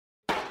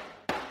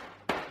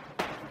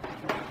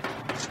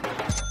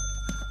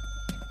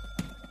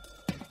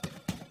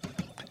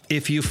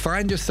If you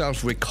find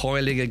yourself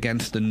recoiling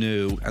against the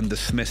new and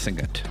dismissing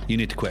it, you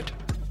need to quit.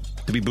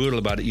 To be brutal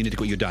about it, you need to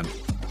quit. You're done.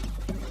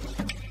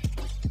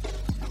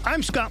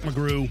 I'm Scott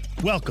McGrew.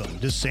 Welcome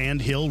to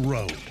Sand Hill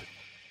Road.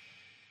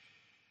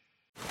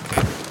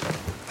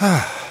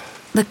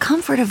 The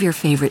comfort of your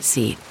favorite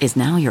seat is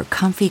now your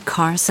comfy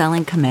car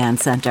selling command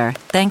center,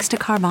 thanks to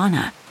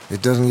Carvana.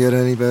 It doesn't get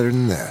any better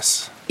than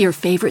this. Your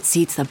favorite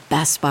seat's the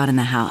best spot in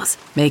the house.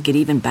 Make it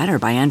even better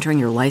by entering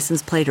your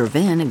license plate or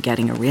VIN and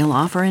getting a real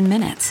offer in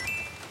minutes.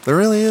 There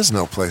really is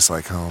no place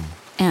like home.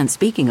 And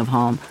speaking of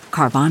home,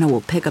 Carvana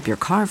will pick up your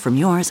car from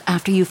yours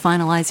after you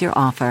finalize your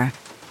offer.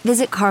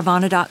 Visit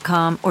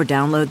Carvana.com or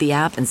download the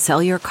app and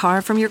sell your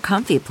car from your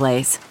comfy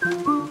place.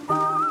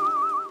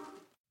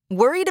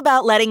 Worried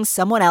about letting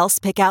someone else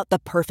pick out the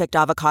perfect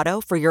avocado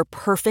for your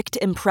perfect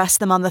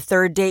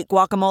impress-them-on-the-third-date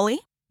guacamole?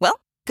 Well,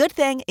 good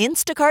thing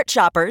Instacart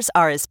shoppers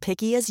are as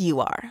picky as you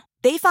are.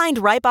 They find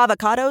ripe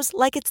avocados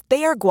like it's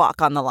their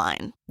guac on the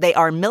line. They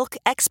are milk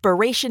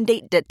expiration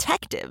date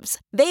detectives.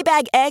 They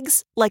bag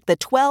eggs like the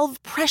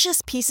 12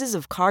 precious pieces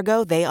of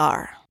cargo they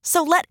are.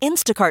 So let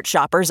Instacart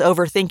shoppers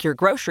overthink your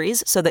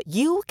groceries so that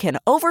you can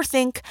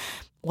overthink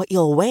what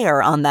you'll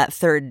wear on that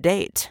third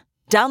date.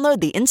 Download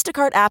the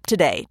Instacart app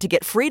today to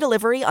get free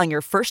delivery on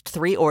your first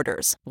 3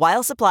 orders,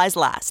 while supplies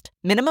last.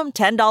 Minimum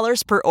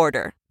 $10 per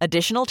order.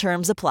 Additional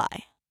terms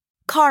apply.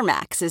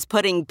 CarMax is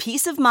putting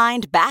peace of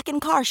mind back in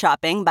car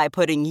shopping by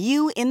putting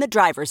you in the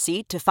driver's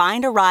seat to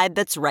find a ride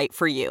that's right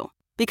for you.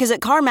 Because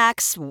at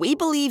CarMax, we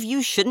believe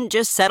you shouldn't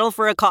just settle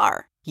for a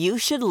car. You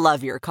should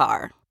love your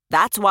car.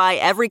 That's why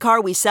every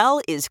car we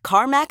sell is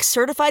CarMax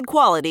certified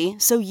quality,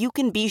 so you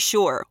can be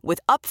sure with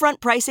upfront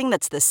pricing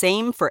that's the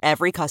same for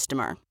every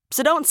customer.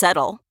 So don't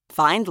settle.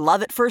 Find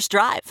love at first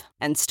drive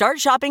and start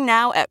shopping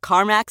now at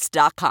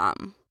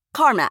CarMax.com.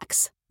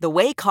 CarMax, the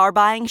way car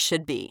buying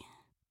should be.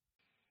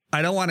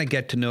 I don't want to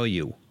get to know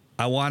you.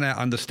 I want to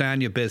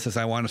understand your business.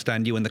 I want to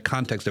understand you in the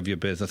context of your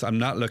business. I'm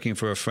not looking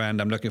for a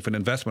friend. I'm looking for an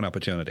investment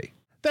opportunity.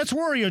 That's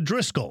Rory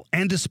O'Driscoll,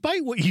 and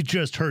despite what you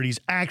just heard, he's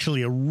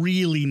actually a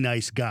really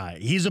nice guy.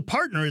 He's a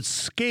partner at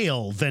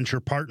Scale Venture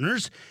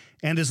Partners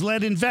and has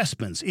led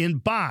investments in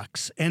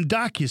Box and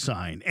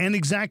DocuSign and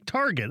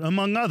ExactTarget,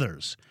 among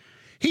others.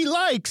 He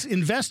likes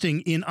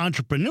investing in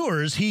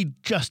entrepreneurs. He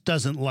just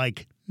doesn't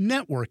like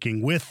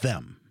networking with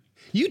them.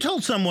 You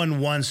told someone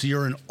once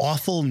you're an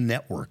awful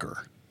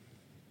networker.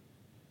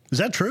 Is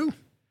that true?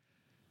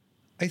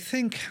 I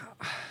think.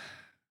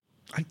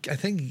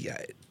 Yeah.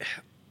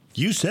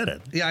 You said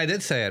it. Yeah, I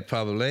did say it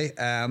probably.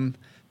 I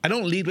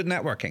don't lead with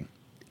networking.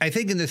 I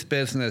think in this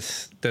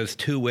business, there's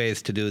 2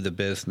 ways to do the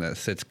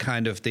business. It's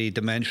kind of the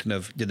dimension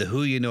of the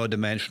who you know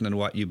dimension and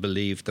what you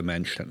believe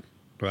dimension,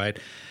 right?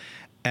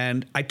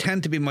 And I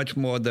tend to be much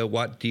more the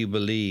what do you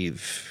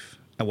believe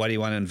and what do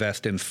you want to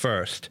invest in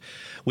first,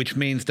 which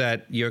means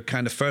that your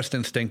kind of first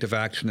instinctive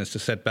action is to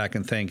sit back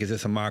and think, is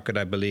this a market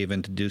I believe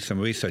in, to do some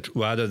research,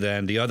 rather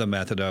than the other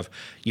method of,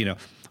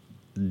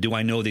 do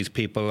I know these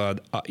people? Or,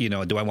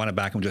 do I want to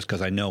back them just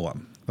because I know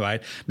them,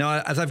 right?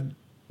 Now, as I've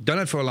done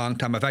it for a long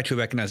time, I've actually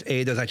recognized,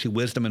 there's actually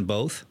wisdom in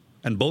both,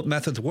 and both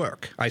methods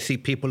work. I see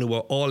people who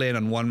are all in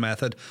on one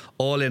method,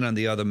 all in on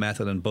the other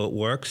method, and both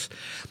works.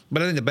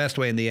 But I think the best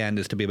way in the end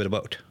is to be a bit of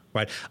both,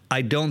 right?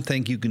 I don't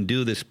think you can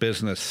do this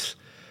business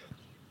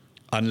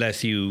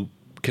unless you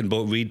can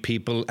both read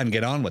people and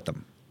get on with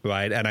them,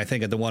 right? And I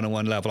think at the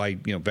one-on-one level, I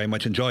very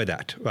much enjoy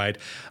that, right?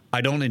 I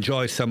don't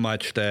enjoy so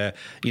much the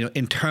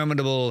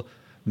interminable,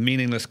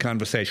 meaningless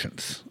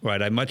conversations,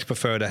 right? I much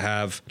prefer to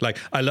have,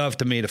 I love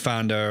to meet a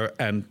founder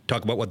and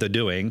talk about what they're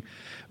doing,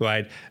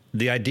 right?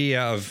 The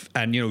idea of,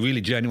 and really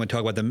genuine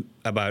talk about them,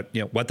 about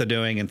what they're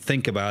doing and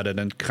think about it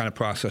and kind of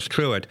process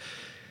through it.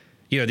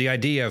 The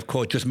idea of,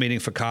 quote, just meeting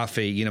for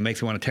coffee,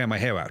 makes me want to tear my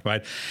hair out,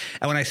 right?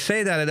 And when I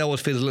say that, it always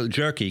feels a little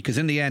jerky, because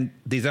in the end,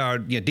 these are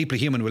deeply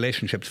human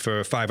relationships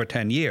for 5 or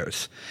 10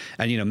 years.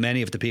 And,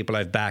 many of the people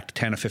I've backed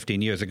 10 or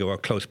 15 years ago are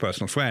close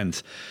personal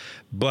friends.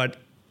 But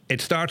it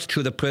starts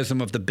through the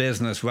prism of the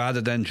business rather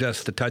than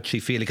just the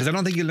touchy-feely, because I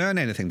don't think you learn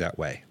anything that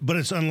way. But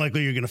it's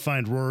unlikely you're going to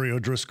find Rory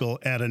O'Driscoll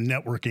at a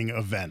networking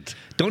event.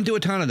 Don't do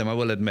a ton of them, I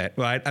will admit,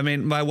 right? I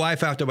mean, my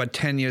wife, after about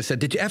 10 years, said,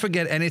 did you ever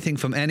get anything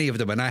from any of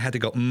them? And I had to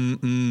go,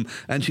 And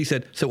she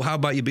said, so how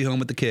about you be home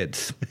with the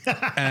kids?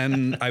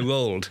 And I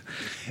rolled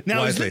now,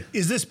 wisely.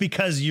 Is this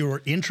because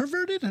you're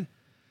introverted?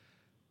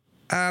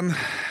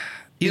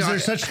 Is there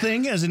such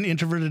thing as an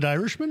introverted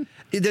Irishman?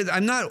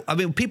 I'm not. I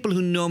mean, people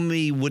who know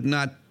me would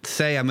not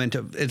say I'm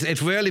into.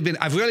 I've rarely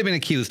been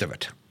accused of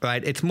it,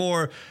 right? It's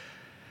more.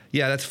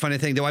 Yeah, that's a funny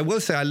thing. Though I will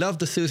say I love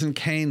the Susan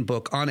Cain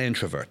book on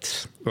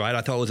introverts, right?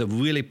 I thought it was a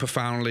really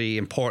profoundly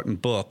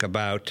important book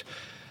about,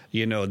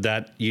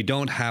 that you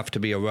don't have to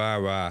be a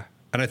rah-rah.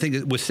 And I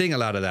think we're seeing a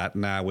lot of that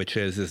now, which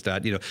is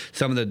that,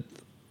 some of the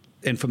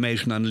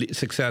information on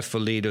successful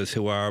leaders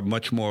who are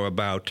much more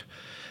about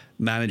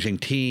managing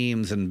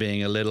teams and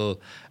being a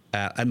little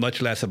and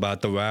much less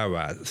about the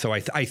rah-rah. So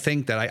I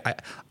think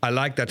that I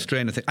like that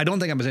strain of thing. I don't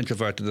think I'm as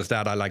introverted as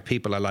that. I like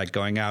people. I like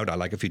going out. I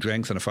like a few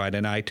drinks on a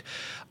Friday night.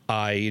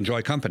 I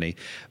enjoy company.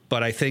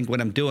 But I think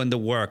when I'm doing the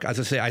work, as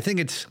I say, I think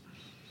it's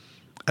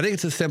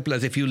as simple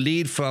as if you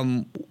lead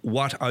from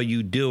what are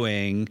you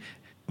doing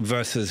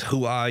versus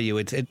who are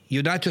you.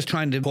 You're not just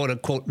trying to, quote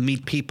unquote,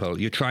 meet people.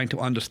 You're trying to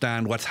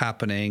understand what's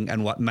happening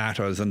and what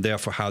matters, and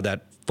therefore how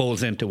that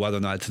folds into whether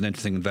or not it's an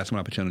interesting investment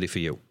opportunity for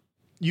you.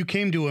 You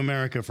came to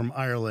America from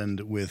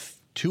Ireland with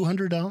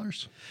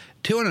 $200?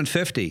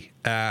 $250,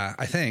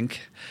 I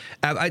think.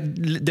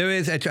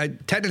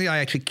 Technically, I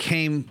actually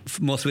came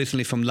most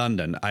recently from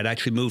London. I'd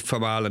actually moved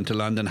from Ireland to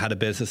London, had a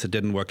business that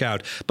didn't work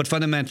out. But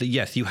fundamentally,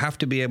 yes, you have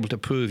to be able to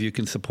prove you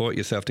can support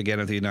yourself to get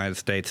into the United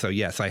States. So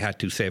yes, I had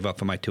to save up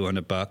for my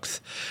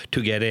 $200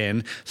 to get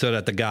in, so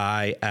that the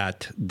guy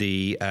at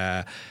the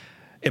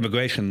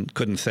immigration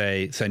couldn't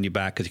send you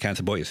back because you can't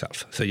support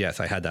yourself. So yes,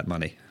 I had that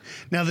money.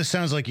 Now, this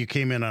sounds like you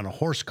came in on a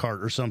horse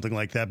cart or something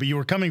like that, but you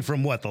were coming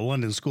from what, the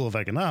London School of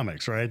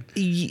Economics, right?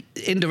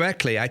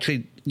 Indirectly,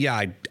 actually,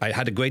 yeah, I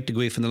had a great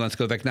degree from the London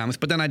School of Economics,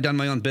 but then I'd done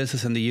my own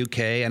business in the UK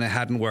and it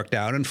hadn't worked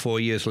out, and 4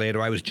 years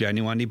later I was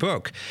genuinely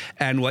broke.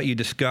 And what you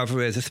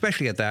discover is,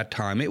 especially at that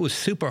time, it was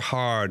super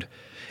hard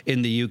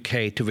in the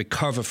UK to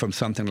recover from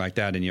something like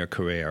that in your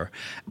career.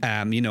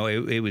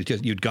 It was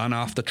just, you'd gone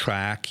off the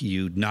track,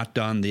 you'd not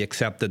done the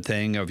accepted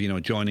thing of,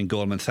 joining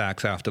Goldman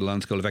Sachs after the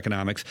London School of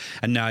Economics,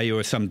 and now you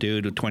were some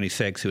dude at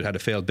 26 who had a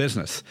failed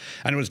business.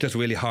 And it was just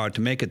really hard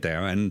to make it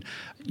there. And,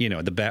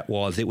 the bet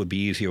was it would be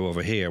easier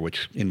over here,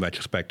 which in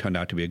retrospect turned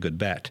out to be a good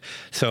bet.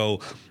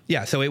 So,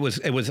 yeah, so it was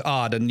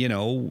odd. And,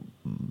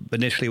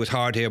 initially it was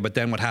hard here, but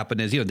then what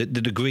happened is, the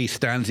degree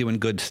stands you in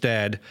good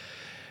stead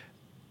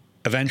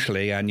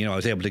eventually, and I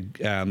was able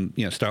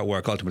to start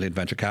work ultimately in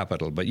venture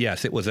capital. But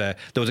yes, there was a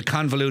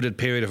convoluted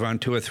period of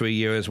around 2 or 3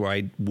 years where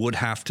I would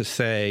have to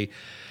say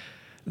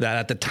that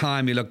at the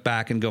time you look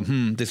back and go,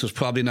 this was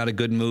probably not a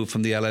good move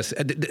from the LS.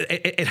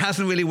 It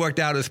hasn't really worked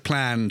out as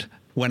planned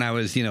when I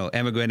was,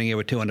 emigrating here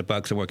with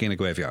 $200 and working in a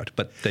graveyard.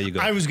 But there you go.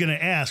 I was going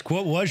to ask,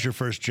 what was your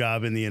first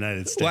job in the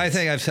United States? Well, I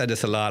think I've said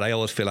this a lot. I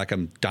always feel like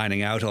I'm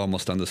dining out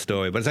almost on the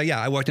story. But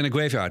I worked in a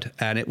graveyard.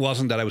 And it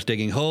wasn't that I was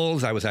digging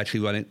holes. I was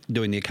actually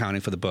doing the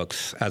accounting for the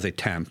books as a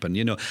temp. And,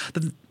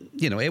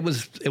 it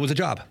was a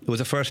job. It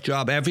was a first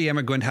job. Every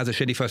immigrant has a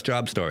shitty first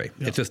job story.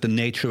 Yep. It's just the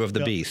nature of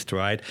the beast,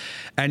 right?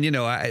 And,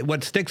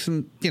 what sticks,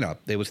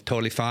 it was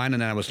totally fine.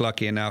 And then I was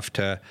lucky enough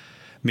to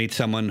meet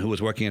someone who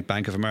was working at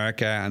Bank of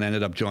America and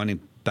ended up joining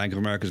Bank of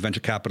America's venture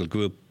capital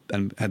group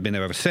and had been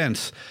there ever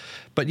since.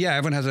 But yeah,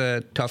 everyone has a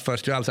tough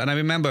first job. And I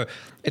remember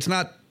it's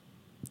not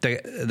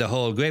the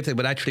whole great thing,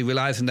 but actually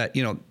realizing that,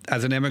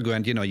 as an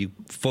immigrant,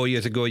 4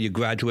 years ago, you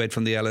graduate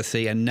from the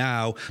LSE, and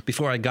now,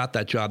 before I got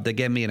that job, they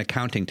gave me an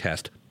accounting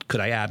test. Could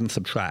I add and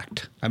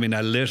subtract? I mean,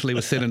 I literally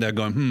was sitting there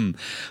going,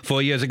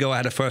 4 years ago I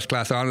had a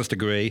first-class honors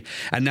degree,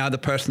 and now the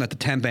person at the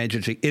temp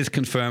agency is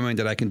confirming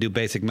that I can do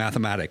basic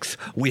mathematics.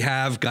 We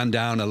have gone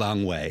down a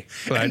long way.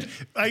 Right?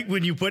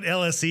 When you put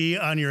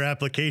LSE on your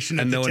application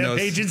at the temp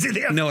agency, they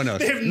have no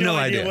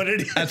idea what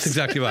it is. That's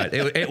exactly right.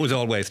 It was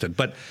all wasted.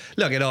 But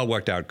look, it all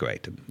worked out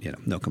great, and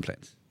no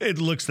complaints. It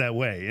looks that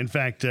way. In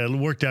fact, it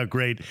worked out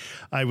great.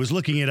 I was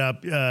looking it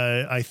up.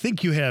 I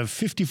think you have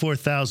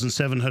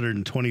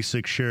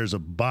 54,726 shares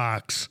of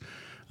Box.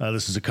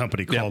 This is a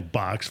company called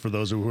Box, for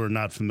those who are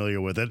not familiar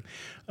with it,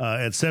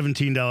 at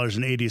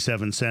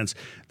 $17.87.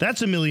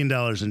 That's $1 million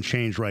in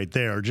change right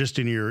there, just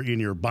in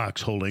your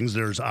Box holdings.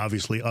 There's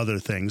obviously other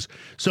things.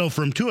 So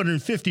from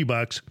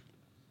 $250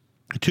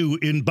 to,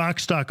 in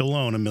Box stock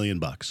alone, $1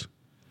 million.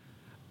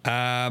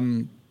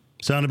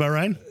 Sound about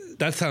right?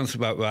 That sounds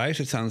about right.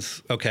 It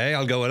sounds okay.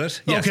 I'll go with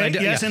it. Yes, okay,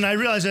 yes, and I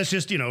realize that's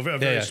just, a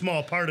very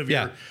small part of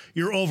your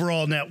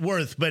overall net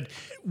worth. But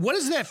what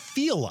does that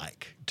feel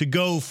like to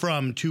go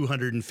from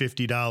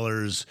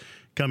 $250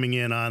 coming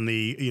in on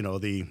the,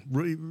 the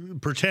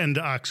pretend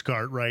ox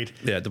cart, right?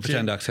 Yeah, the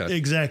pretend ox cart.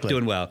 Exactly.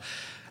 Doing well.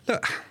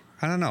 Look,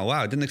 I don't know.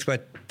 Wow, I didn't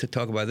expect to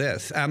talk about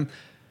this.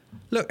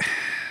 Look,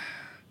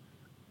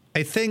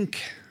 I think...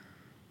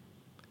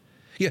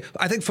 Yeah,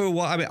 I think for a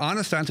while,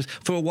 honest answers,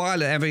 for a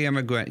while, every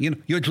immigrant,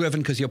 you're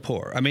driven because you're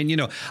poor. I'm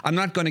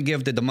not going to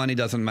give the money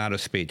doesn't matter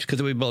speech because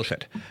it would be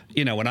bullshit.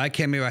 When I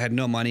came here, I had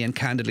no money, and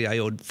candidly, I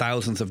owed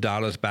thousands of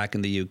dollars back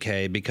in the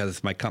UK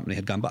because my company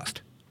had gone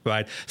bust,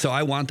 right? So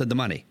I wanted the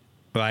money,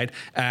 right?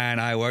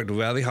 And I worked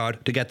really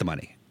hard to get the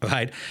money,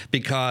 right?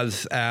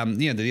 Because,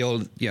 the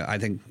old, I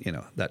think,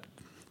 that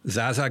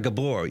Zaza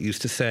Gabor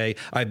used to say,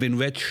 I've been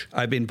rich,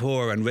 I've been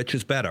poor, and rich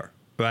is better.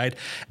 Right?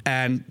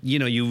 And,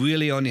 you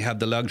really only have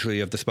the luxury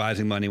of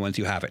despising money once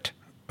you have it.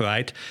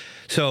 Right?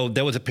 So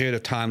there was a period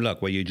of time,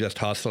 look, where you just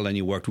hustled and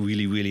you worked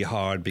really, really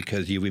hard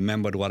because you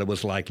remembered what it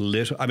was like.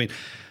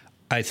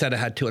 I said I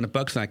had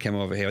 $200 when I came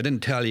over here. I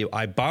didn't tell you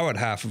I borrowed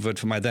half of it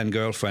from my then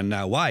girlfriend,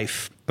 now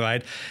wife.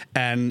 Right?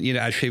 And,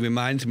 as she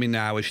reminds me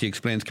now, as she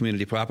explains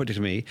community property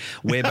to me,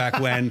 way back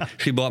when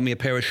she bought me a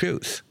pair of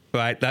shoes.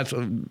 Right? That's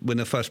when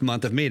the first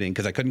month of meeting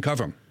because I couldn't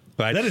cover them.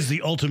 Right? That is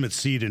the ultimate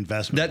seed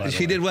investment. By the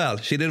She way. did well.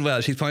 She did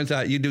well. She points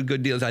out, you do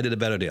good deals, I did a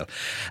better deal.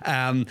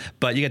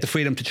 But you get the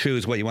freedom to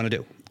choose what you want to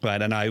do. Right,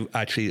 and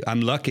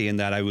I'm lucky in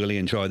that I really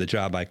enjoy the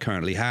job I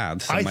currently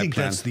have. So I think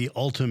that's the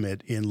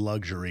ultimate in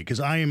luxury, because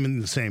I am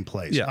in the same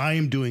place. Yeah. I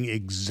am doing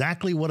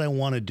exactly what I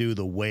want to do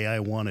the way I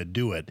want to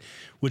do it,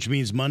 which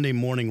means Monday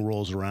morning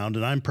rolls around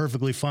and I'm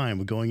perfectly fine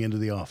with going into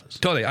the office.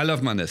 Totally. I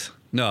love Mondays.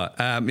 No,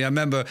 I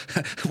remember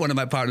one of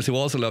my partners who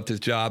also loved his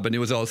job, and he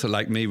was also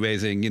like me,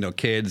 raising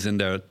kids in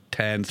their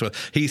 10s. So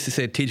he used to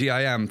say,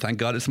 TGIM, thank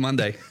God it's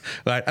Monday,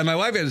 right? And my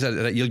wife said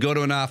that you'll go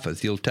to an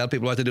office, you'll tell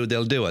people what to do,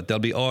 they'll do it. There'll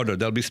be order,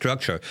 there'll be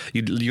structure.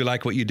 You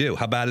like what you do.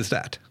 How bad is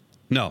that?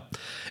 No,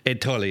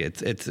 it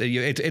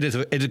is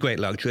a great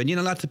luxury,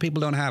 and lots of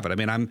people don't have it. I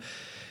mean, I'm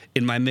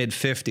in my mid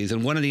 50s,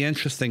 and one of the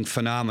interesting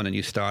phenomena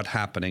you start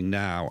happening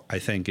now, I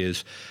think,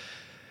 is.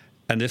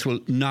 And this will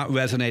not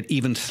resonate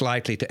even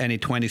slightly to any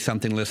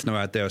 20-something listener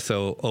out there,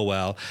 so, oh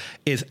well,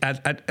 is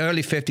at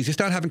early 50s, you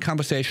start having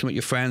conversation with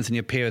your friends and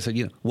your peers,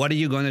 and, what are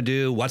you going to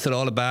do? What's it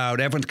all about?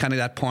 Everyone's kind of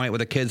at that point where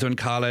the kids are in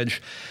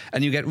college,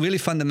 and you get really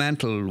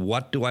fundamental,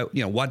 what do I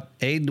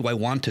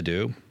want to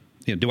do?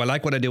 Do I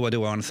like what I do, or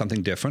do I want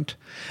something different?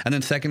 And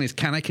then second is,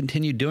 can I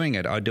continue doing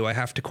it, or do I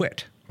have to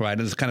quit? Right, and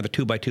there's kind of a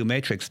 2x2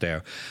 matrix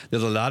there.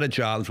 There's a lot of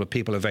jobs where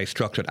people are very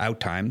structured out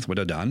times where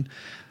they're done.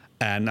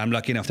 And I'm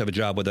lucky enough to have a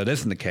job where that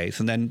isn't the case.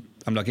 And then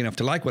I'm lucky enough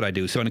to like what I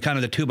do. So in kind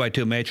of the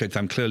 2x2 matrix,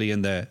 I'm clearly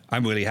in the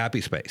I'm really happy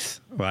space,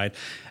 right?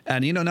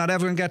 And, not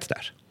everyone gets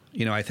that.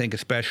 I think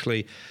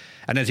especially,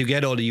 and as you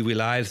get older, you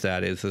realize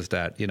that is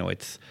that,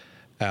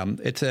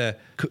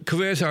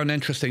 careers are an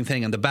interesting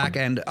thing. And the back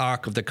end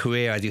arc of the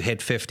career as you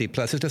hit 50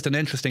 plus is just an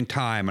interesting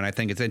time. And I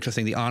think it's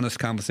interesting, the honest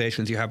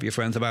conversations you have with your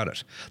friends about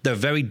it. They're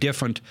very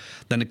different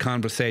than the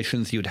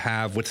conversations you'd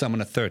have with someone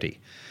at 30,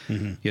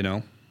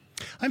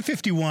 I'm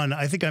 51.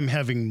 I think I'm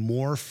having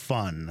more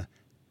fun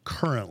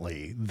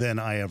currently than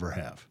I ever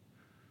have.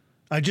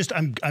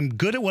 I'm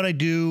good at what I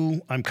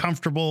do. I'm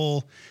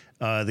comfortable.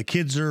 The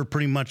kids are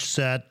pretty much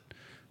set.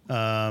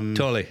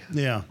 Totally.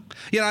 Yeah.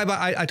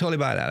 I totally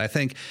buy that. I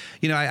think,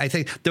 I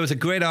think there was a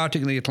great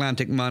article in the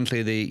Atlantic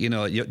Monthly,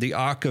 the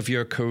arc of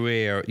your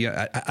career,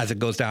 as it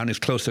goes down is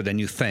closer than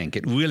you think.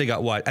 It really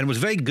got wide, and it was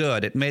very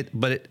good.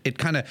 It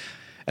kind of,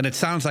 and it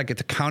sounds like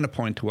it's a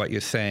counterpoint to what you're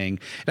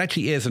saying. It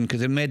actually isn't,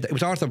 because it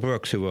was Arthur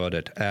Brooks who wrote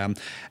it.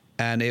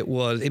 And it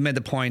made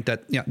the point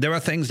that there are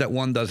things that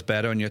one does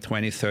better in your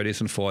 20s, 30s,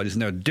 and 40s,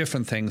 and there are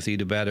different things that you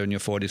do better in your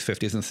 40s,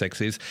 50s, and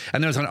 60s.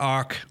 And there's an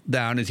arc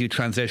down as you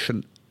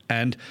transition.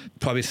 And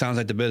probably sounds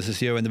like the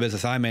business you're in, the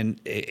business I'm in.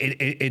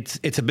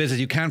 It's a business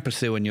you can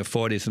pursue in your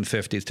 40s and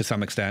 50s to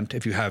some extent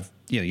if you have,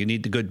 you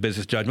need the good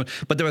business judgment.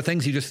 But there are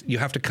things you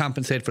have to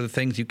compensate for the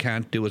things you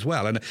can't do as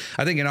well. And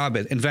I think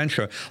in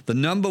venture, the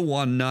number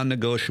one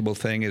non-negotiable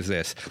thing is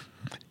this.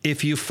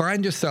 If you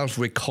find yourself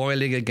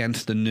recoiling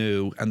against the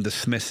new and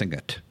dismissing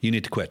it, you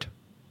need to quit.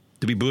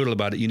 To be brutal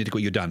about it, you need to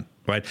quit. You're done.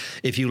 Right?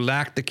 If you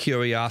lack the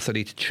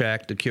curiosity to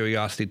check, the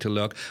curiosity to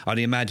look, or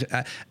the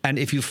and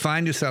if you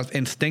find yourself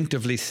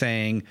instinctively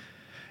saying,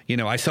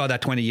 I saw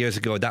that 20 years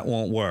ago, that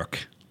won't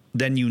work,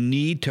 then you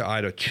need to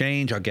either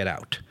change or get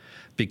out,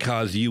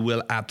 because you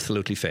will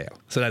absolutely fail.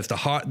 So that's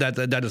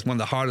that is one of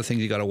the hardest things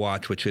you got to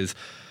watch, which is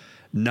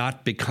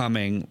not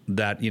becoming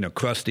that,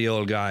 crusty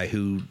old guy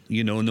who,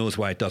 knows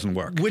why it doesn't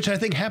work. Which I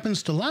think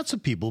happens to lots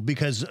of people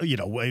because,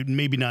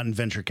 maybe not in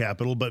venture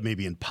capital, but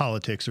maybe in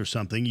politics or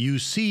something. You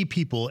see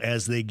people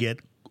as they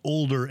get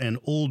older and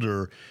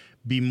older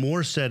be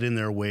more set in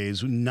their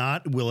ways,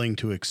 not willing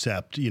to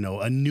accept,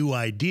 a new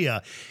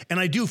idea. And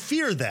I do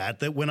fear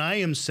that when I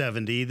am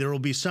 70, there will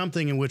be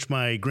something in which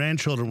my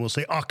grandchildren will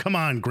say, oh, come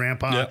on,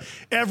 Grandpa. Yeah.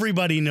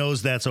 Everybody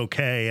knows that's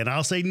okay. And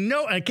I'll say,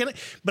 no, I can't.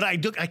 But I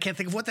can't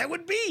think of what that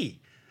would be.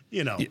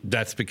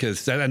 That's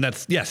because, and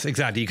that's, yes,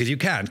 exactly, because you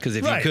can't, because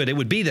if you could, it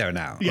would be there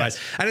now. Yes.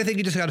 Right? And I think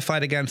you just got to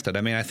fight against it.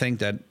 I mean, I think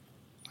that,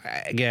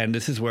 again,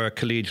 this is where a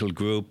collegial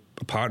group,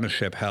 a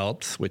partnership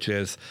helps, which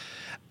is,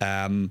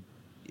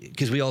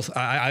 because we also,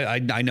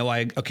 I know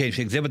I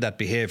occasionally exhibit that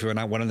behavior,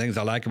 and one of the things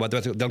I like about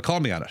it, they'll call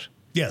me on it.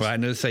 Yes. Right.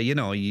 And they'll say, you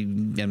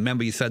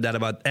remember you said that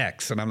about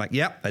X. And I'm like,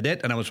 yep, I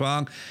did. And I was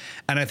wrong.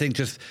 And I think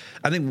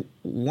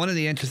one of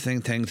the interesting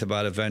things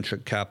about a venture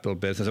capital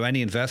business or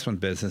any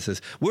investment business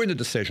is we're in the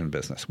decision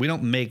business. We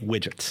don't make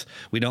widgets.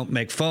 We don't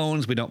make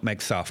phones. We don't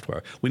make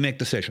software. We make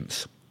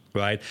decisions.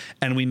 Right.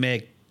 And we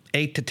make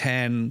 8 to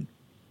 10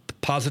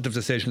 positive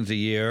decisions a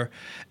year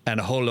and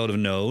a whole load of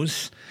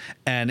no's.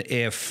 And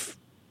if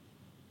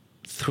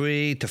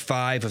 3 to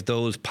 5 of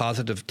those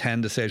positive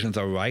 10 decisions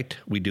are right,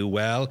 we do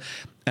well.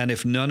 And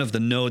if none of the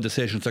no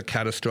decisions are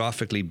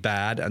catastrophically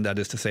bad, and that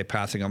is to say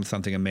passing on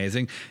something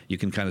amazing, you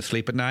can kind of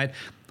sleep at night.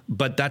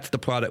 But that's the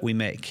product we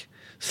make.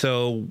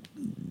 So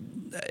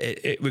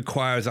it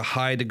requires a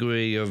high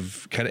degree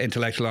of kind of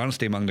intellectual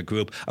honesty among the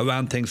group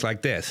around things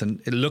like this.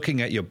 And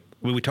looking at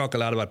we talk a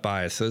lot about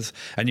biases,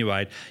 and you're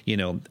right,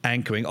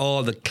 anchoring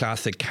all the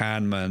classic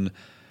Kahneman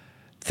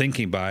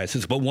thinking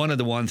biases. But one of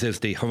the ones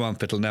is the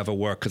harumph, it'll never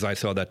work because I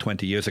saw that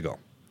 20 years ago.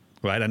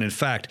 Right? And in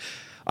fact,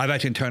 I've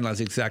actually internalized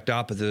the exact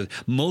opposite.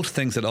 Most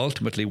things that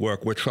ultimately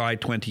work were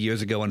tried 20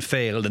 years ago and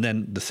failed, and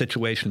then the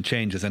situation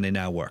changes and they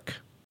now work.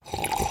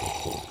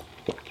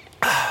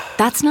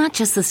 That's not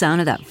just the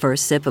sound of that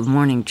first sip of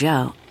Morning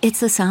Joe.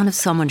 It's the sound of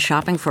someone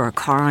shopping for a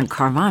car on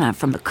Carvana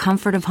from the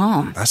comfort of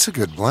home. That's a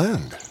good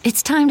blend.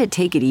 It's time to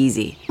take it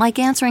easy, like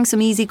answering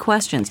some easy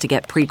questions to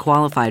get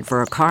pre-qualified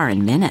for a car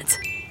in minutes.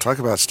 Talk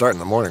about starting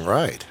the morning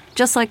right.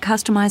 Just like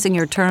customizing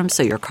your terms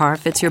so your car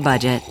fits your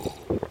budget.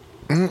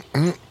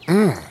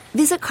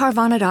 Visit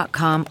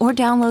Carvana.com or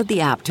download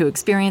the app to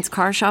experience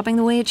car shopping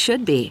the way it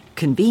should be.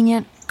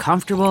 Convenient,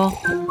 comfortable.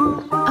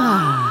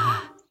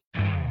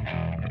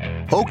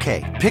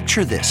 Okay,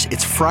 picture this.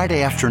 It's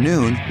Friday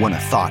afternoon when a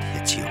thought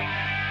hits you.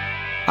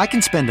 I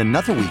can spend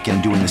another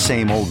weekend doing the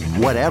same old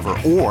whatever,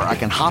 or I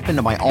can hop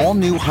into my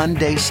all-new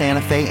Hyundai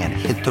Santa Fe and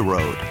hit the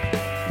road.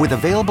 With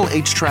available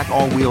H-Track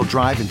all-wheel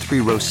drive and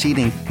 3-row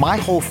seating, my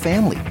whole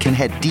family can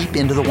head deep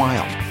into the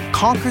wild.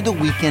 Conquer the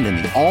weekend in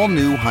the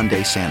all-new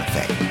Hyundai Santa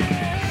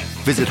Fe.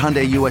 Visit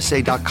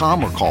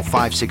HyundaiUSA.com or call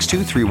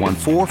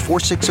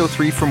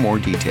 562-314-4603 for more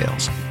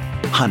details.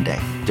 Hyundai,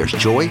 there's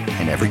joy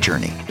in every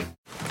journey.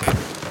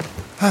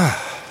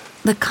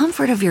 The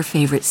comfort of your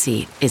favorite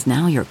seat is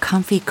now your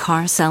comfy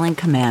car selling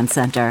command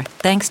center,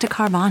 thanks to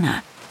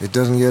Carvana. It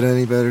doesn't get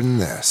any better than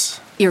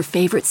this. Your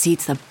favorite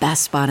seat's the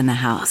best spot in the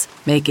house.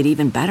 Make it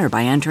even better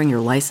by entering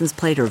your license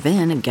plate or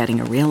VIN and getting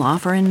a real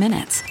offer in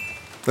minutes.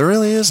 There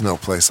really is no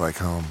place like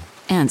home.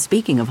 And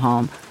speaking of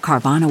home,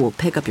 Carvana will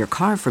pick up your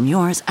car from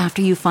yours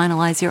after you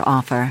finalize your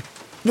offer.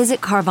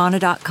 Visit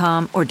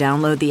Carvana.com or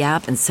download the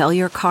app and sell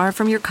your car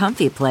from your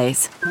comfy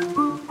place.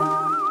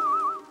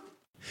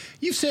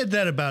 You've said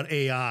that about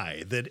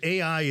AI, that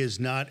AI is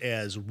not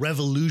as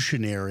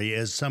revolutionary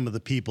as some of the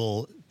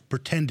people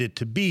pretend it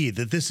to be,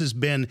 that this has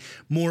been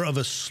more of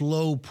a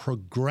slow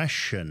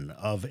progression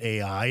of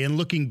AI. And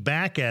looking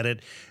back at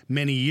it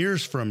many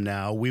years from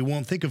now, we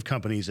won't think of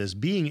companies as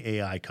being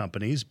AI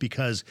companies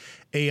because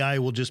AI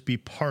will just be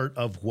part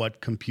of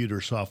what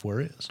computer software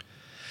is.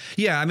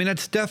 Yeah, I mean,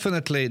 it's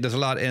definitely, there's a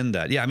lot in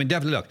that. Yeah, I mean,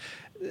 definitely, look,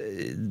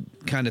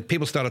 kind of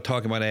people started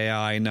talking about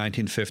AI in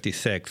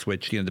 1956,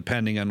 which,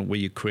 depending on where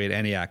you create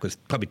ENIAC, was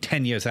probably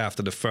 10 years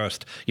after the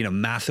first,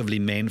 massively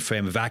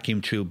mainframe vacuum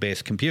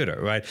tube-based computer,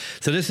 right?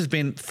 So this has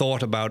been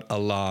thought about a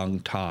long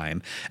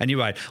time. And you're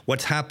right,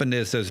 what's happened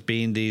is there's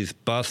been these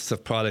busts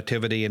of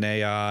productivity in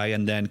AI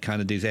and then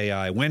kind of these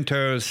AI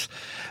winters.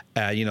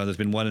 There's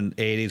been one in the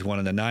 80s, one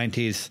in the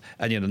 90s,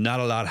 and, not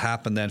a lot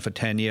happened then for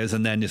 10 years,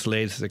 and then this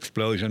latest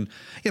explosion,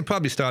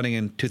 probably starting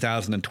in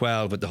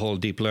 2012 with the whole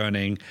deep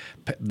learning,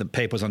 the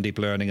papers on deep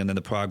learning, and then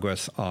the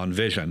progress on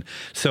vision.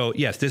 So,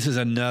 yes, this is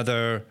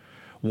another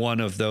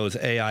one of those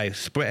AI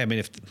I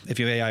mean, if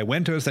you have AI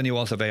winters, then you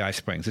also have AI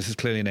springs. This is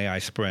clearly an AI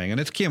spring, and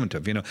it's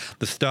cumulative.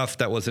 The stuff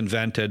that was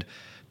invented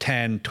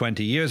 10,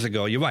 20 years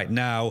ago, you're right,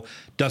 now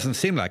doesn't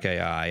seem like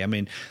AI. I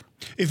mean,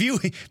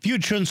 If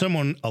you'd shown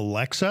someone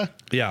Alexa,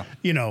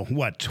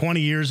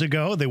 20 years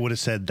ago, they would have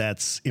said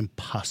that's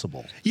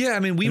impossible. Yeah, I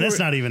mean, that's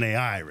not even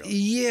AI, really.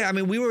 Yeah, I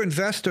mean, we were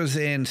investors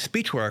in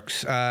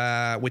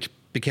SpeechWorks, which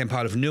became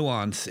part of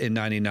Nuance in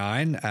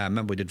 '99. I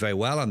remember we did very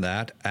well on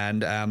that,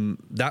 and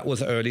that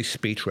was early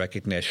speech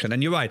recognition.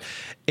 And you're right,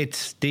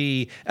 it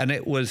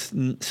was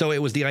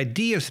the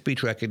idea of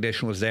speech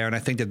recognition was there, and I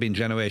think there'd been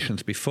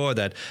generations before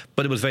that,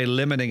 but it was very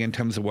limiting in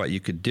terms of what you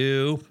could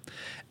do.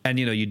 And,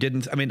 you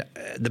didn't, I mean,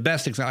 the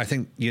best example, I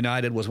think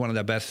United was one of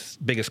their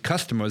biggest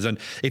customers. And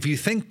if you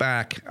think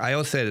back, I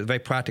always say it's very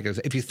practical.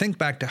 If you think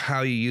back to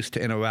how you used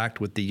to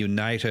interact with the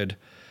United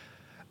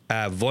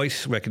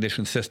voice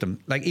recognition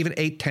system, like even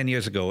 8-10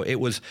 years ago, it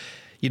was,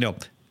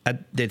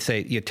 they'd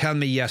say, tell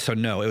me yes or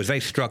no. It was very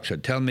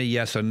structured. Tell me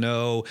yes or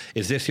no.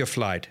 Is this your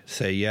flight?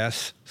 Say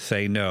yes,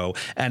 say no.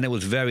 And it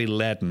was very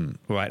leaden,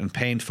 right, and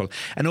painful.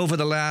 And over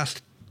the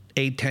last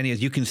 8-10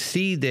 years, you can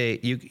see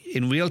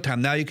in real time.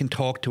 Now you can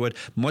talk to it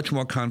much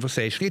more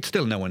conversationally. It's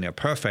still nowhere near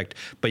perfect,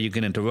 but you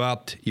can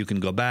interrupt, you can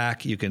go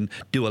back, you can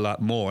do a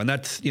lot more. And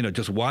that's,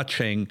 just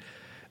watching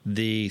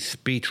the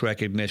speech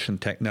recognition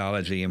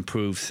technology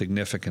improve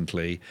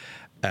significantly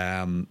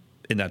in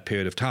that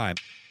period of time.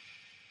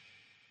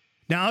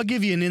 Now, I'll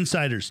give you an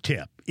insider's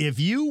tip.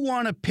 If you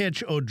want to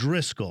pitch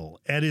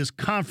O'Driscoll at his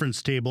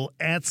conference table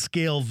at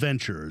Scale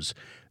Ventures,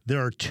 there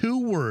are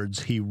 2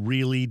 words he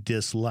really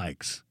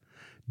dislikes.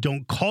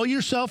 Don't call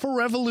yourself a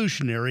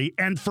revolutionary,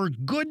 and for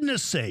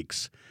goodness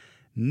sakes,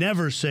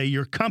 never say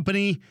your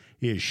company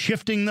is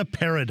shifting the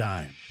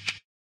paradigm.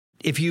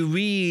 If you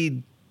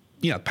read,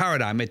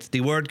 paradigm,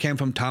 the word came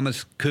from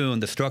Thomas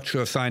Kuhn, The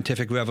Structure of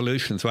Scientific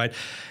Revolutions, right?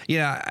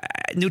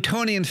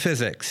 Newtonian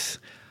physics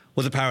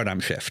was a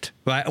paradigm shift,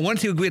 right? And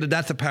once you agree that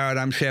that's a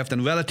paradigm shift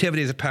and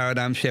relativity is a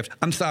paradigm shift,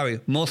 I'm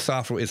sorry, most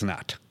software is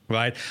not.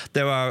 Right?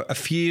 There are a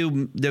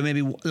few, there may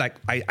be, like,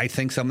 I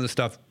think some of the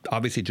stuff,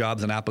 obviously,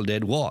 Jobs and Apple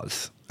did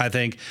was. I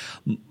think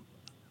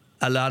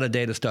a lot of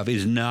data stuff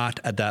is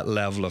not at that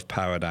level of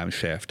paradigm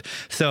shift.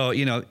 So,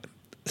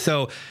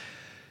 so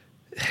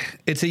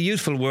it's a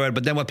useful word,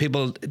 but then what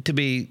people, to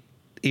be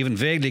even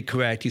vaguely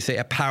correct, you say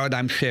a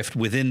paradigm shift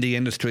within the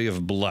industry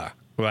of blah.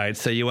 right?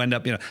 So you end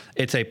up,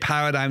 it's a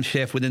paradigm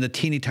shift within a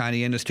teeny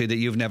tiny industry that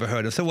you've never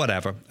heard of. So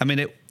whatever. I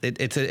mean,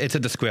 it's a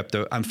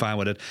descriptor. I'm fine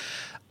with it.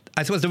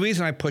 I suppose the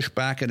reason I push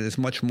back at it is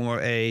much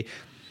more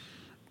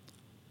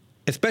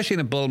especially in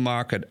a bull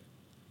market,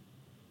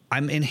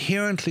 I'm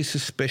inherently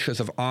suspicious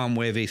of arm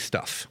wavy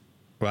stuff,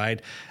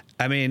 right?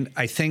 I mean,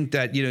 I think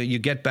that, you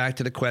get back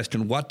to the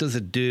question, what does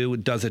it do?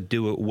 Does it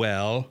do it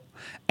well?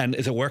 And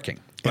is it working?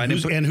 Right?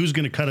 And who's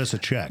going to cut us a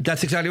check?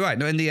 That's exactly right.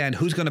 No, in the end,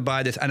 who's going to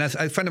buy this? And as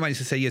a friend of mine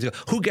used to say years ago,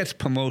 who gets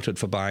promoted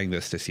for buying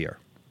this year?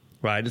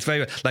 Right? It's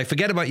very, like,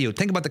 forget about you.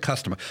 Think about the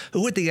customer.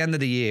 Who at the end of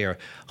the year,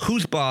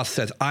 whose boss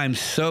says, I'm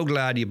so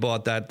glad you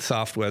bought that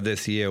software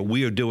this year.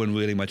 We are doing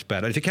really much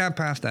better. If you can't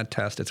pass that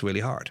test, it's really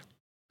hard.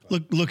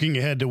 Looking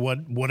ahead to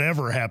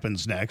whatever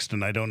happens next,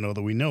 and I don't know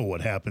that we know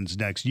what happens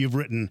next, you've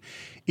written,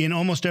 in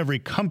almost every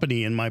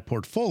company in my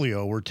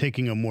portfolio, we're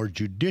taking a more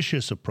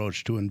judicious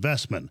approach to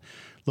investment,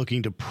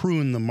 looking to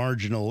prune the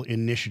marginal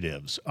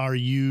initiatives. Are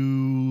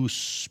you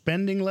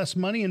spending less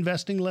money,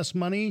 investing less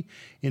money,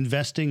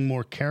 investing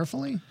more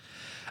carefully?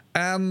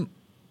 I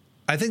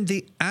think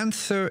the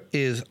answer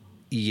is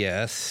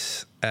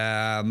yes.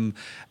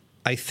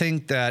 I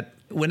think that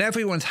when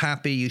everyone's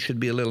happy, you should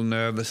be a little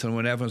nervous, and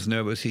when everyone's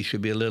nervous, you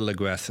should be a little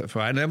aggressive,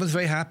 right? And everyone's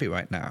very happy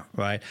right now,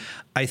 right?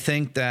 I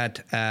think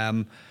that,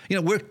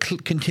 we're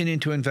continuing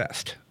to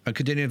invest. I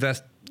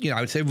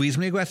would say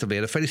reasonably aggressively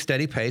at a fairly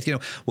steady pace.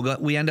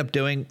 We end up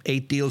doing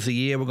 8 deals a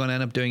year. We're going to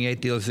end up doing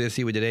 8 deals this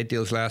year. We did 8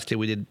 deals last year.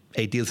 We did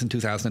 8 deals in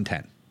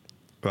 2010,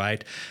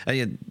 right?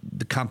 And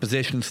the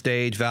composition,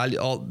 stage, value,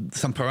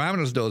 some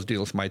parameters of those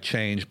deals might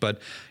change. But,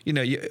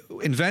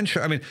 in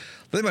venture, the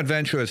thing about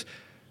venture is,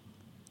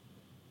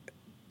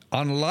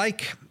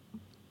 unlike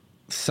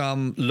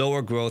some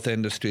lower growth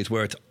industries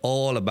where it's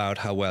all about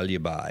how well you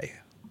buy,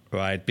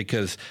 right?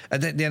 Because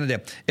at the end of the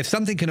day, if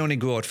something can only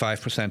grow at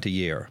 5% a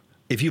year,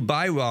 if you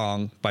buy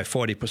wrong by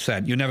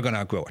 40%, you're never going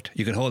to outgrow it.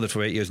 You can hold it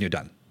for 8 years and you're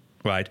done,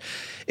 right?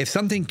 If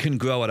something can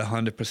grow at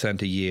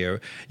 100% a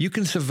year, you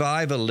can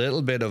survive a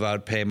little bit of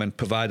outpayment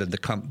provided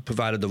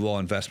the raw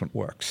investment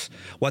works.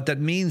 What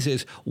that means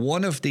is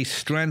one of the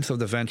strengths of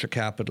the venture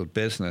capital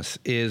business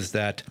is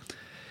that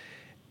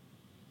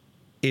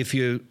if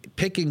you're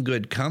picking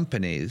good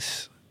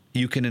companies,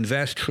 you can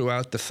invest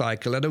throughout the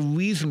cycle at a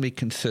reasonably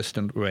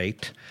consistent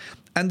rate.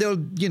 And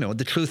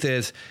the truth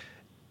is,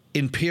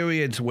 in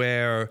periods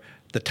where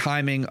the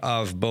timing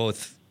of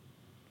both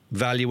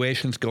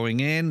valuations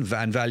going in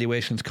and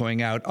valuations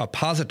going out are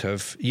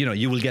positive,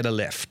 you will get a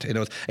lift.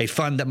 A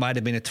fund that might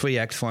have been a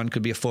 3x fund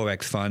could be a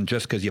 4x fund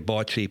just because you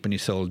bought cheap and you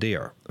sold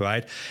dear,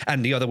 right?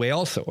 And the other way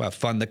also, a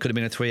fund that could have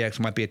been a 3x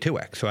might be a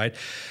 2x, right?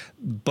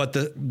 But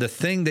the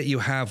thing that you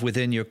have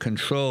within your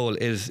control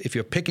is if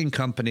you're picking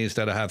companies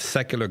that have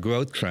secular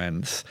growth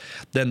trends,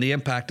 then the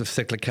impact of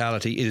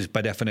cyclicality is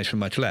by definition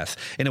much less.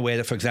 In a way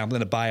that, for example,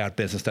 in a buyout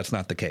business, that's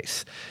not the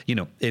case.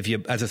 If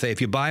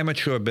you buy a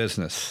mature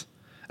business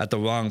at the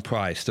wrong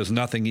price, there's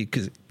nothing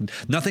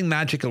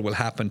magical will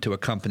happen to a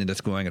company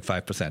that's growing at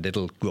 5%.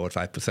 It'll grow at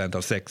 5%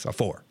 or 6 or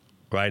 4.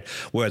 Right?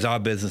 Whereas our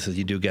businesses,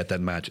 you do get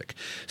that magic.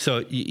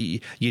 So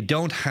you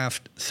don't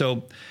have,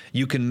 so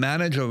you can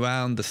manage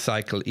around the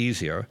cycle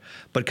easier,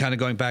 but kind of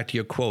going back to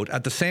your quote,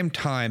 at the same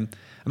time,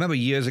 I remember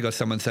years ago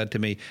someone said to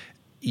me,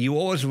 you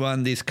always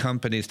run these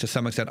companies to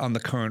some extent on the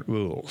current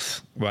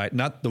rules, right?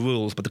 Not the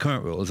rules, but the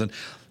current rules.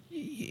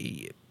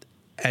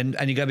 And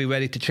you got to be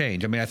ready to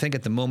change. I think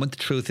at the moment, the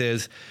truth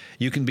is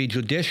you can be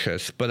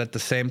judicious, but at the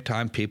same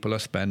time, people are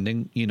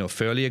spending,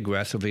 fairly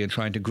aggressively and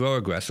trying to grow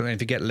aggressively. And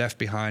if you get left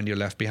behind, you're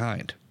left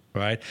behind,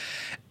 right?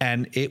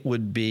 And it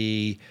would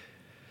be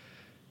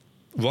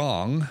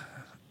wrong,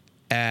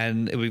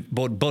 and it would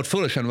be both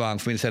foolish and wrong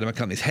for me to say to my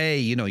companies, hey,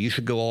 you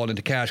should go all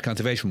into cash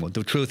conservation mode.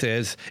 The truth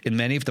is, in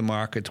many of the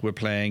markets we're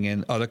playing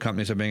in, other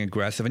companies are being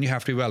aggressive, and you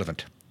have to be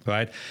relevant.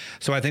 Right?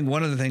 So I think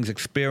one of the things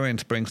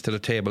experience brings to the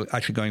table,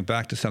 actually going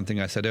back to something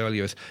I said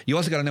earlier, is you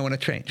also got to know when it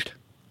changed,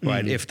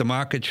 right? If the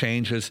market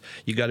changes,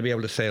 you got to be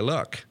able to say,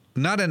 look,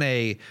 not in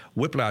a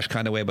whiplash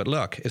kind of way, but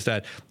look, is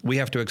that we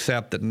have to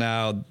accept that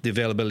now the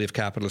availability of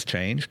capital has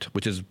changed,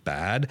 which is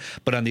bad.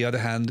 But on the other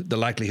hand, the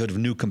likelihood of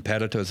new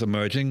competitors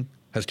emerging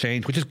has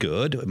changed, which is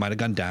good. It might have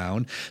gone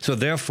down. So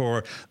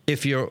therefore,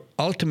 if your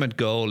ultimate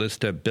goal is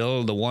to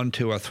build the 1,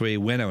 2, or 3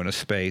 winner in a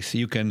space,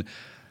 you can,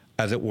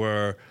 as it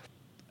were,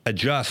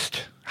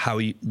 adjust how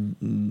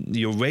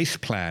your race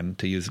plan,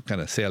 to use kind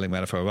of sailing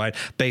metaphor, right,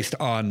 based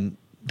on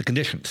the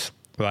conditions,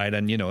 right?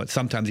 And,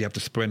 sometimes you have to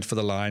sprint for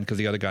the line because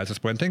the other guys are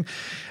sprinting,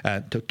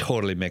 to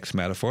totally mix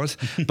metaphors.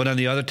 But on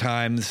the other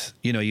times,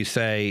 you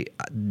say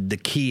the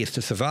key is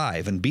to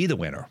survive and be the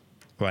winner,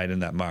 right, in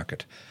that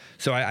market.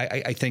 So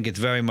I think it's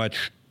very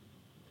much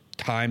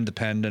time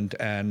dependent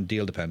and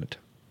deal dependent.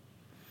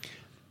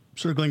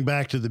 Circling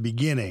back to the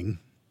beginning,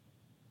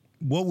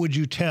 what would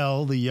you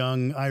tell the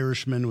young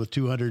Irishman with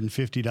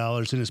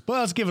 $250 in his, well,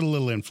 let's give it a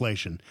little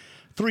inflation,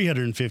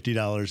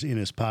 $350 in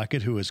his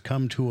pocket who has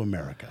come to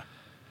America?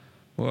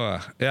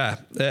 Well, yeah,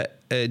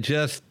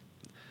 this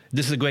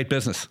is a great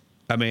business.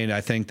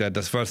 I think that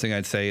the first thing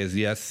I'd say is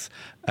yes,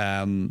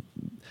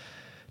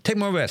 take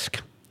more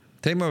risk.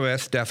 Take more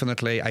risk,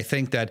 definitely. I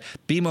think that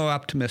be more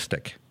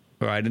optimistic,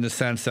 right, in the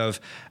sense of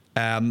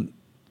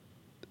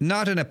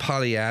not in a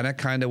Pollyanna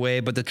kind of way,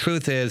 but the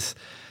truth is,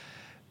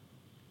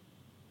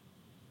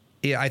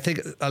 I think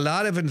a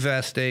lot of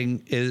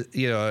investing is,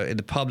 in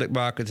the public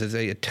markets is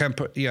a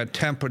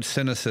tempered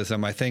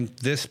cynicism. I think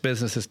this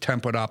business is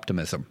tempered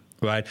optimism,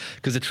 right?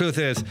 Because the truth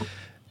is,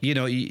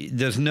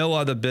 there's no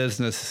other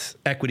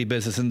equity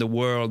business in the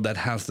world that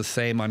has the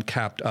same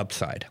uncapped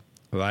upside,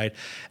 right?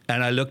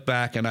 And I look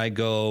back and I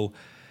go,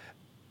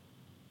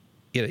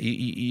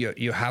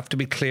 you have to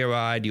be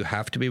clear-eyed, you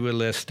have to be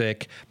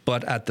realistic,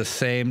 but at the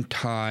same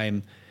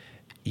time,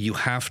 you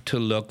have to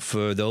look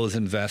for those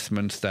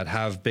investments that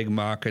have big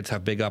markets,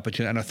 have big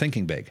opportunity, and are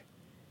thinking big,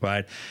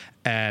 right?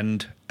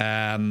 And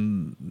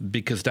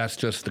because that's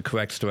just the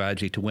correct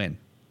strategy to win,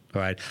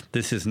 right?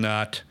 This is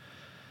not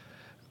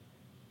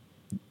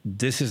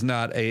as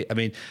I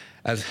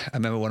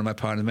remember one of my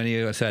partners many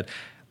years ago said,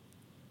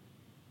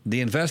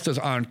 the investors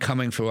aren't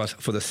coming for us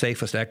for the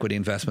safest equity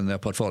investment in their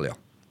portfolio,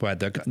 right?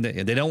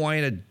 They don't want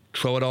you to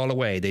throw it all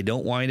away. They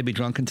don't want you to be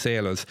drunken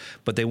sailors,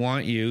 but they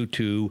want you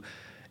to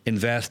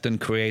invest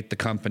and create the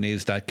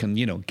companies that can,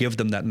 give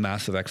them that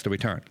massive extra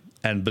return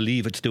and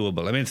believe it's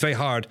doable. I mean, it's very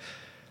hard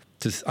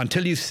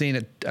until you've seen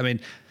it. I mean,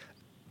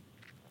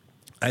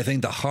 I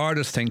think the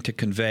hardest thing to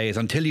convey is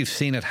until you've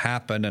seen it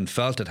happen and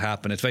felt it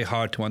happen, it's very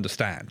hard to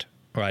understand,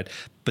 right?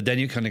 But then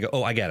you kind of go,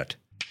 oh, I get it.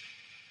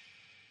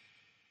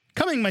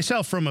 Coming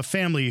myself from a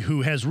family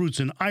who has roots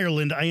in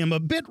Ireland, I am a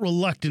bit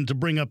reluctant to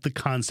bring up the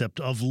concept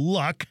of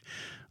luck.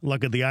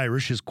 Luck of the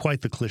Irish is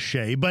quite the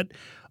cliche, but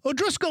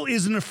O'Driscoll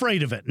isn't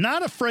afraid of it,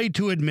 not afraid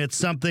to admit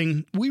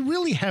something we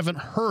really haven't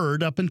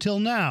heard up until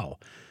now.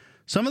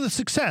 Some of the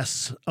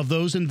success of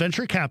those in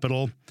venture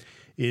capital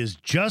is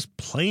just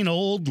plain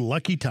old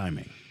lucky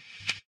timing.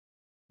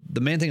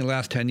 The main thing in the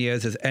last 10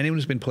 years is anyone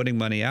who's been putting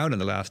money out in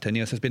the last 10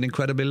 years has been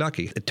incredibly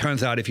lucky. It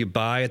turns out if you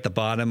buy at the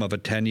bottom of a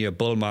 10-year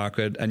bull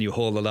market and you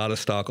hold a lot of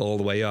stock all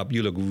the way up,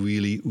 you look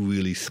really,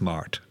 really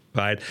smart,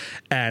 right?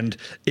 And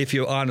if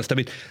you're honest,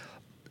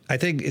 I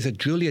think, is it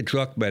Julia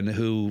Druckmann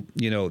who,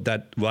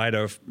 that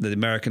writer, The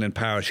American in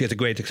Paris, she has a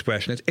great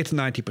expression. It's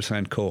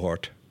 90%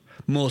 cohort.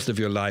 Most of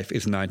your life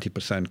is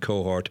 90%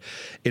 cohort.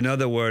 In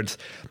other words,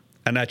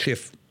 and actually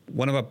if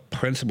one of our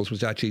principals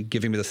was actually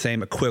giving me the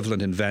same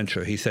equivalent in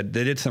venture. He said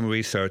they did some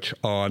research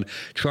on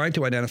trying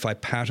to identify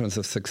patterns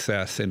of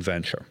success in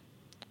venture.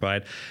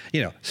 Right?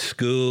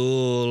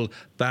 School,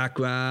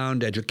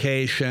 background,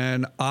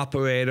 education,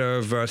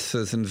 operator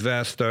versus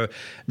investor,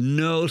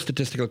 no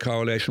statistical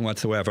correlation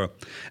whatsoever.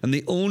 And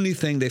the only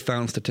thing they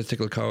found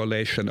statistical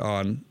correlation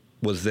on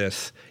was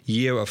this,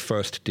 year of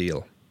first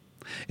deal.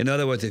 In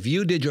other words, if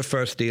you did your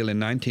first deal in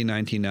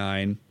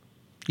 1999,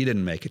 you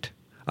didn't make it.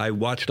 I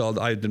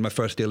did my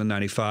first deal in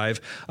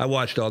 95. I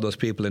watched all those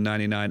people in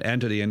 99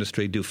 enter the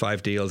industry, do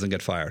 5 deals and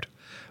get fired.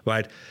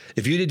 Right?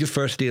 If you did your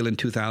first deal in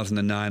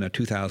 2009 or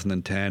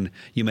 2010,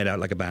 you made out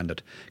like a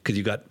bandit because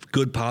you got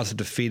good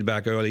positive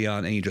feedback early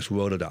on and you just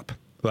wrote it up.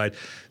 Right?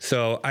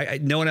 So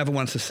no one ever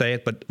wants to say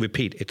it, but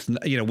repeat. It's,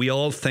 we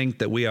all think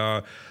that we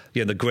are,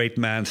 the great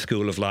man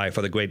school of life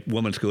or the great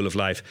woman school of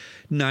life.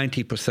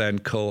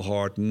 90%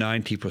 cohort,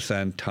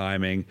 90%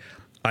 timing.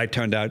 I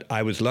turned out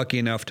I was lucky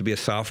enough to be a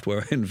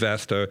software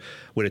investor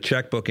with a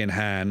checkbook in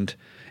hand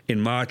in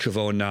March of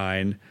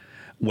 2009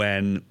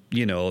 when,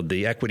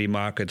 the equity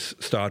markets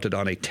started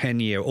on a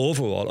 10-year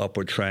overall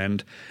upward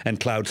trend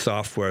and cloud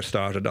software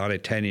started on a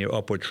 10-year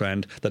upward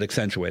trend that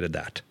accentuated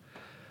that.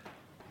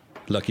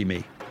 Lucky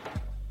me.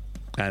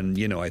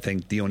 And, I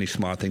think the only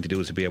smart thing to do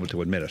is to be able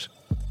to admit it.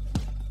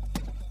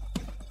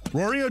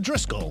 Rory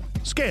O'Driscoll,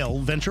 Scale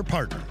Venture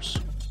Partners.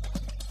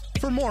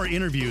 For more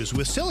interviews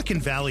with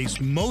Silicon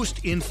Valley's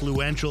most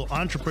influential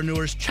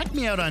entrepreneurs, check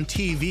me out on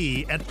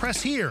TV at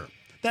Press Here.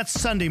 That's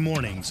Sunday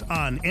mornings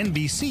on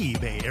NBC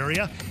Bay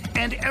Area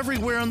and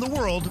everywhere in the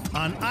world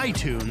on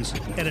iTunes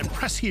and at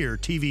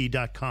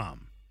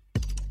PressHereTV.com.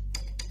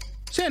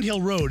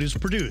 Sandhill Road is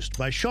produced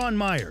by Sean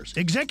Myers,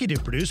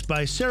 executive produced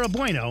by Sarah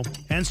Bueno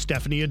and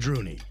Stephanie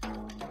Adruni.